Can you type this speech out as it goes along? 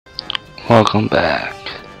Welcome back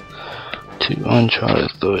to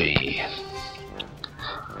Uncharted 3.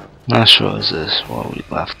 Not sure is this where we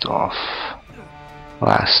left off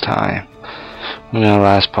last time. The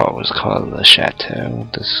last part was called the Chateau.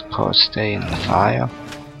 This is called Stay in the Fire.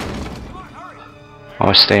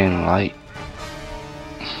 Or Stay in the Light.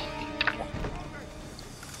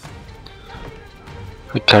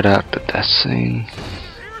 We cut out the death scene.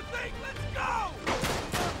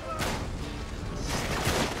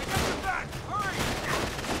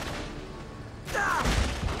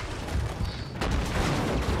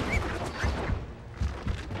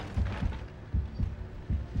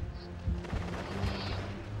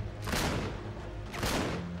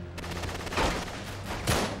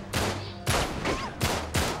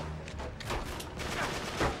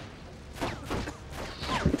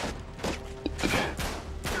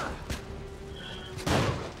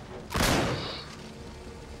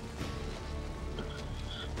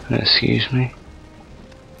 Excuse me.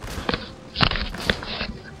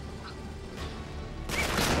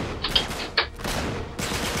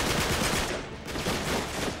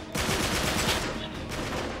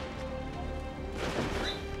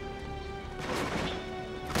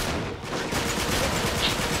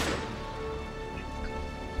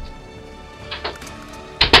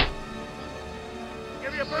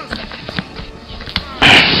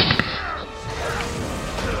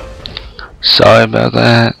 Sorry about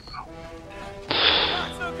that.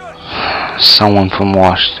 Someone from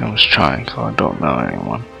Washington was trying, so I don't know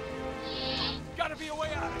anyone. Gotta be a way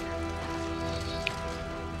out of here.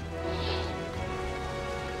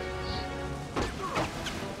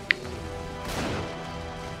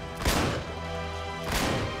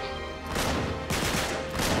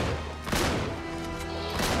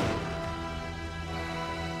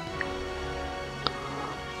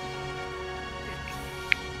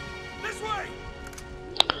 This way.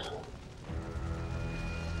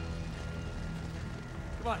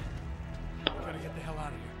 Come on. Gotta get the hell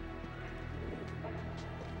out of here.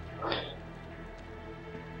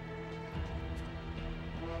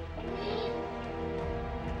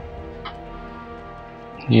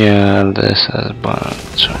 Yeah, this has a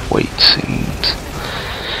bunch of wait scenes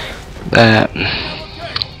that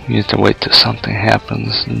you have to wait till something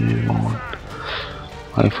happens and you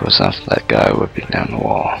wait for something that guy whipping down the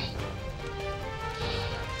wall.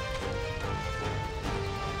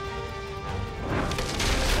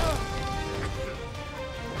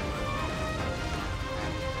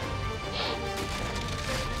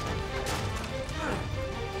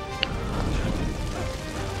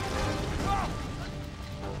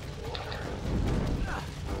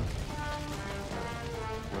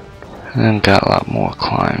 And got a lot more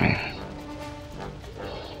climbing.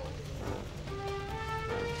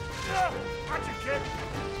 Watch it, kid.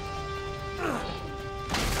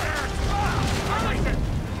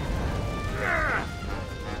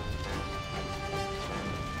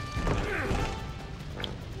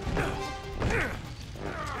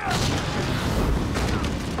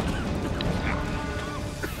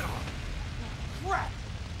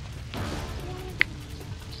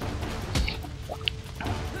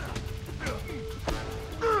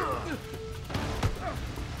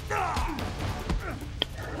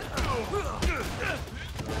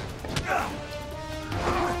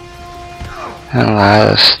 And a lot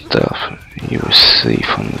of stuff you will see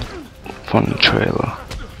from the trailer.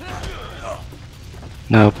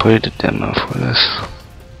 No, put the demo for this.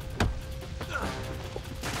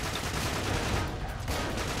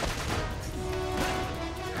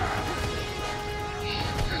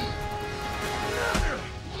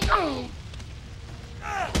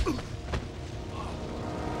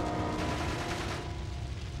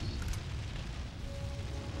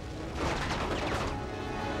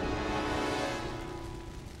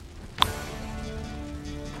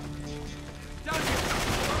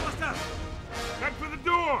 Head for the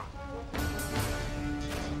door.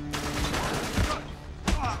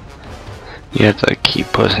 You have to keep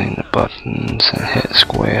pushing the buttons and hit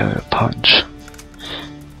square to punch.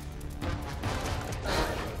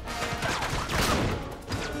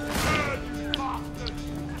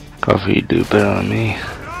 Hopefully you do better than me.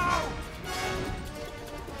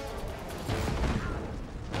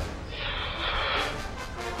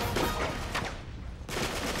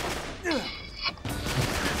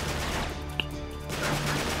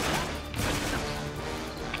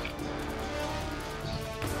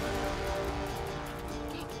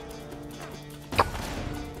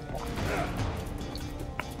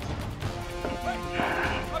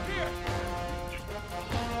 Up here.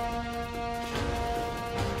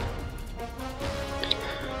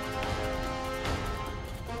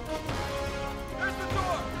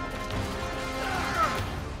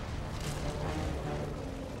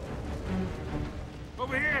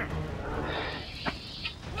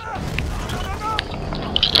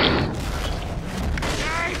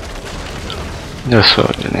 Just throw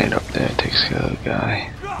a grenade up there, takes care of the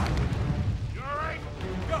guy. You alright?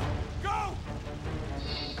 Go! Go!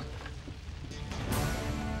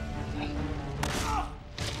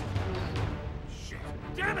 Shit!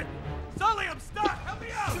 Damn it! Sully, I'm stuck! Help me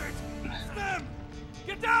out! Stem!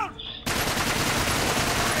 Get down!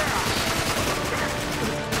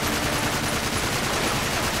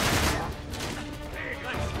 Hey,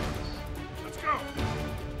 let's go!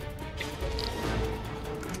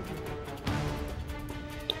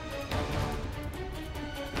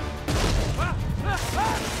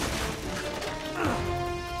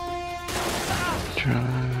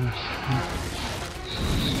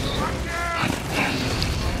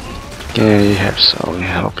 Yeah, you have Sully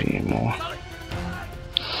helping you more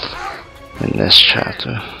in this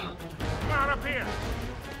chapter. Come on up here!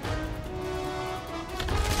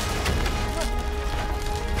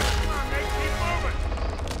 Come on, Nate, keep moving!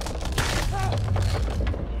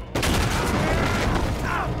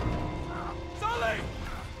 Sully!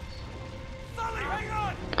 Sully, hang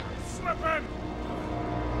on! Slipping!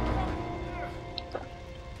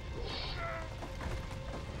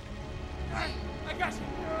 I got you!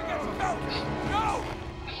 I got you! Go! Go!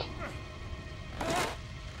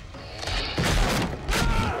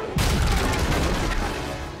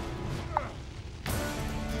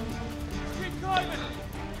 Keep climbing!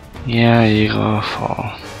 Yeah, you gonna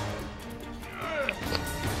fall.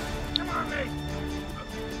 Come on, Nate!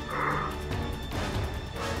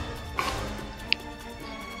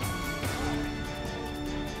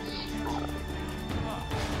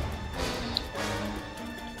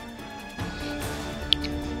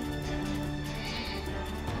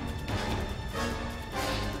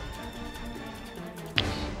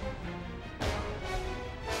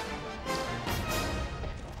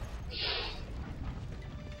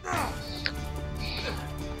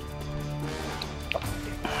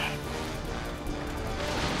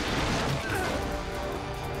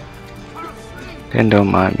 Then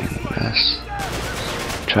don't mind me in this.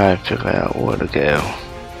 Try to figure out where to go.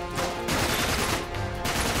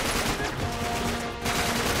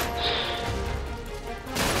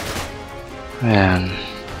 Man,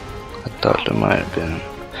 I thought there might have been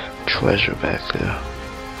treasure back there.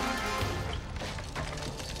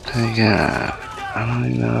 Then again, I don't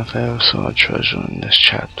even know if I ever saw a treasure in this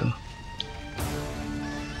chapter.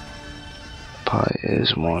 Probably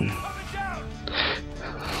is one.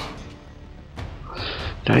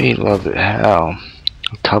 Don't you love it how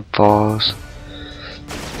a tub falls,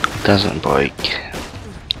 it doesn't break.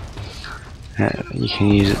 You can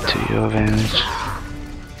use it to your advantage.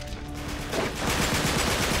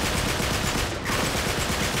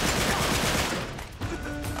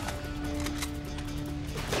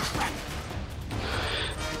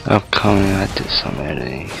 Upcoming, I did some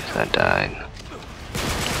editing because I died.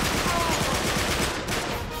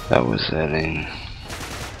 That was editing.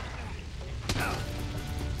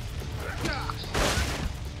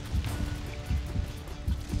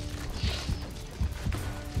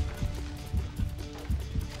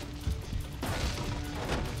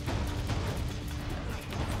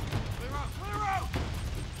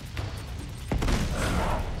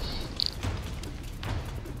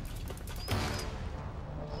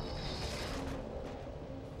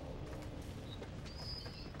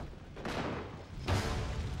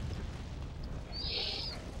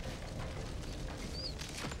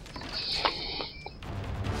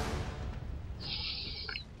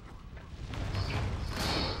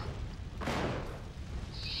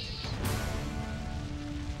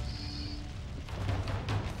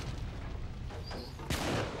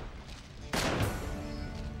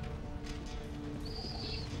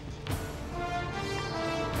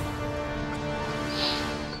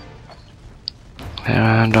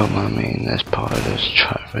 I don't mind me in this part of this,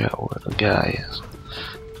 try to figure out where the guy is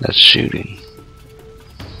that's shooting.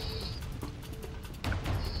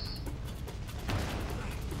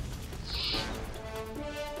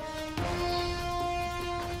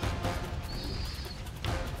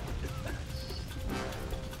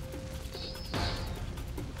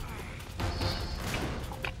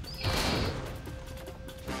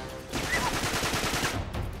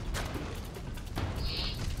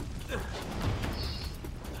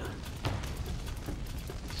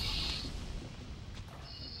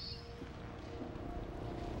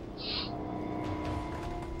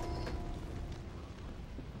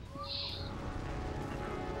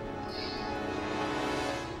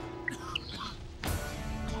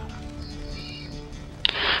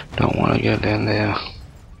 Don't want to get in there.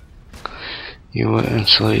 You will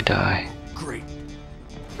instantly die. Great.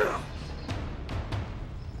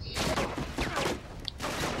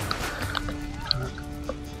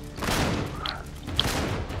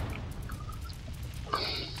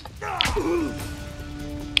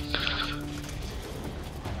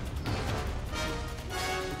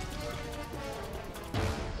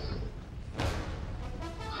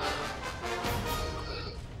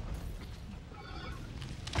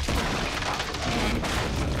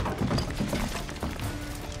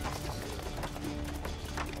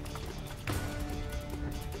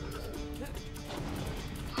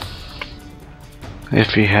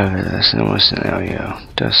 If you have a similar scenario,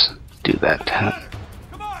 just do that time.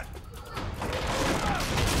 Come on!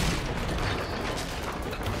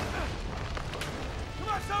 Come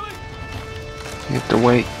on, Sully! You have to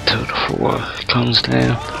wait till the floor comes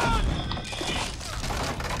down.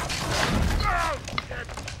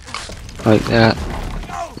 Like that.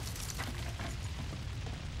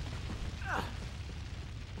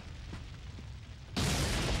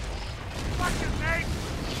 Fucking mate!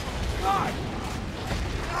 God!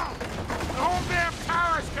 The whole damn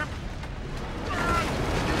tower is kept...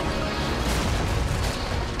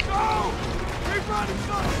 Go! Keep running,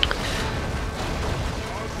 Sully!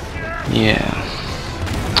 Oh, shit! Yeah.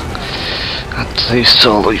 I'd say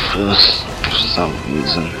Sully first for some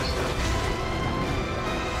reason.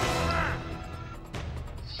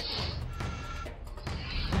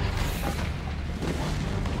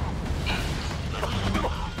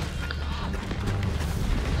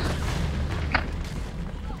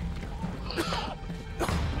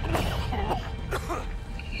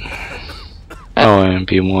 Oh, and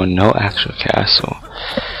be more, no actual castle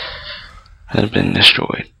has been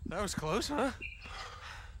destroyed. That was close, huh?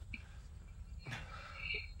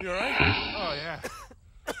 You alright? Oh, yeah.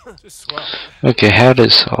 Just swell. Okay, how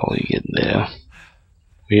did Sully get there?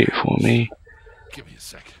 Wait for me. Give me a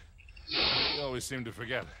sec. You always seem to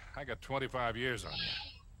forget. I got 25 years on you.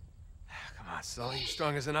 Come on, Sully, you're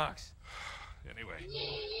strong as an ox. Anyway,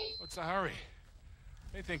 what's the hurry?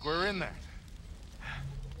 They think we're in that.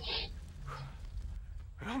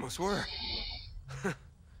 We almost were.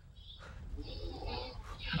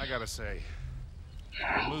 I gotta say,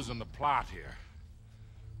 I'm losing the plot here.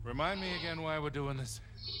 Remind me again why we're doing this?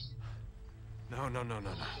 No.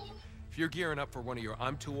 If you're gearing up for one of your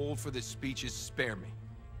I'm too old for this speeches, spare me.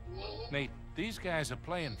 Nate, these guys are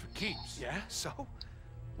playing for keeps. Yeah? So?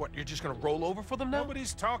 What, you're just gonna roll over for them now?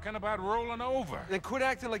 Nobody's talking about rolling over. Then quit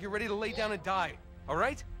acting like you're ready to lay down and die,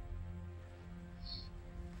 alright?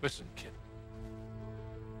 Listen, kid.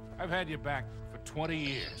 I've had you back for 20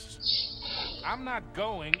 years. I'm not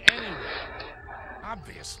going anywhere.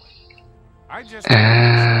 Obviously. I just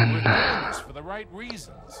we're doing this for the right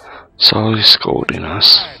reasons. Sully's scolding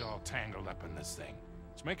us. Pride all tangled up in this thing.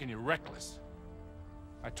 It's making you reckless.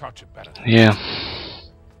 I taught you better than Yeah, this.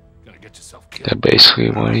 Gonna get yourself killed. that's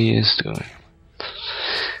basically what he is doing.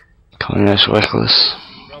 Calling us reckless.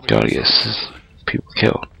 Gotta get people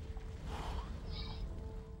killed.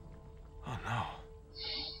 Oh no.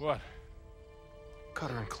 What?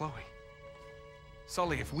 Cutter and Chloe.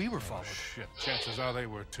 Sully, if we were followed... Shit, chances are they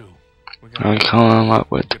were too. I come up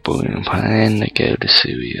with the brilliant plan to go to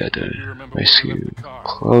Syria to rescue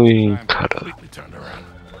Chloe and Cutter. Completely turned around.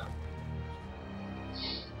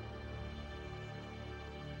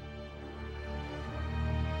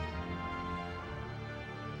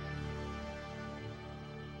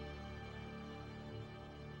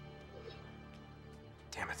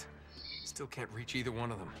 Damn it. Still can't reach either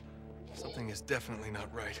one of them. Something is definitely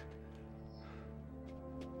not right.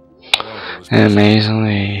 And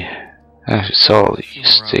amazingly, actually Sully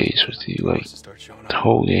stays with you like the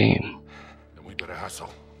whole game. Then we better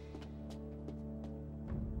hustle.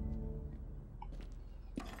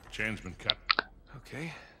 Chain's been cut.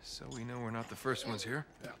 Okay, so we know we're not the first ones here.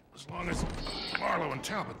 Yeah, as long as Marlowe and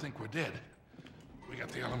Talbot think we're dead, we got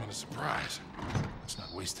the element of surprise. Let's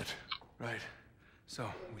not waste it. Right. So,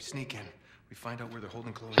 we sneak in. We find out where they're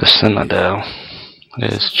holding Chloe. The Citadel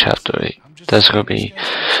is chapter 8. That's gonna be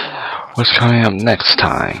what's coming up next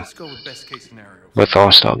time. Let's go with best case scenario. With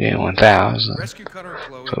All-Star Game 1000. Rescue Cutter and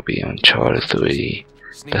Chloe. It'll be Uncharted 3.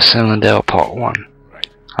 The Citadel Part 1.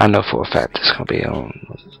 I know for a fact it's gonna be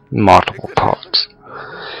on multiple parts.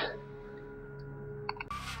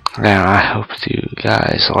 Now I hope you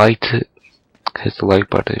guys liked it. Hit the like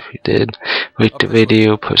button if you did. Rate the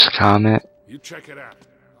video, post a comment. You check it out.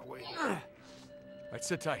 I'll wait. Right,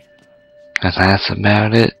 sit tight. And that's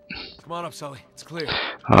about it. Come on up, Sully. It's clear.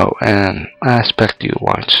 Oh, and I expect you to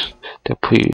watch the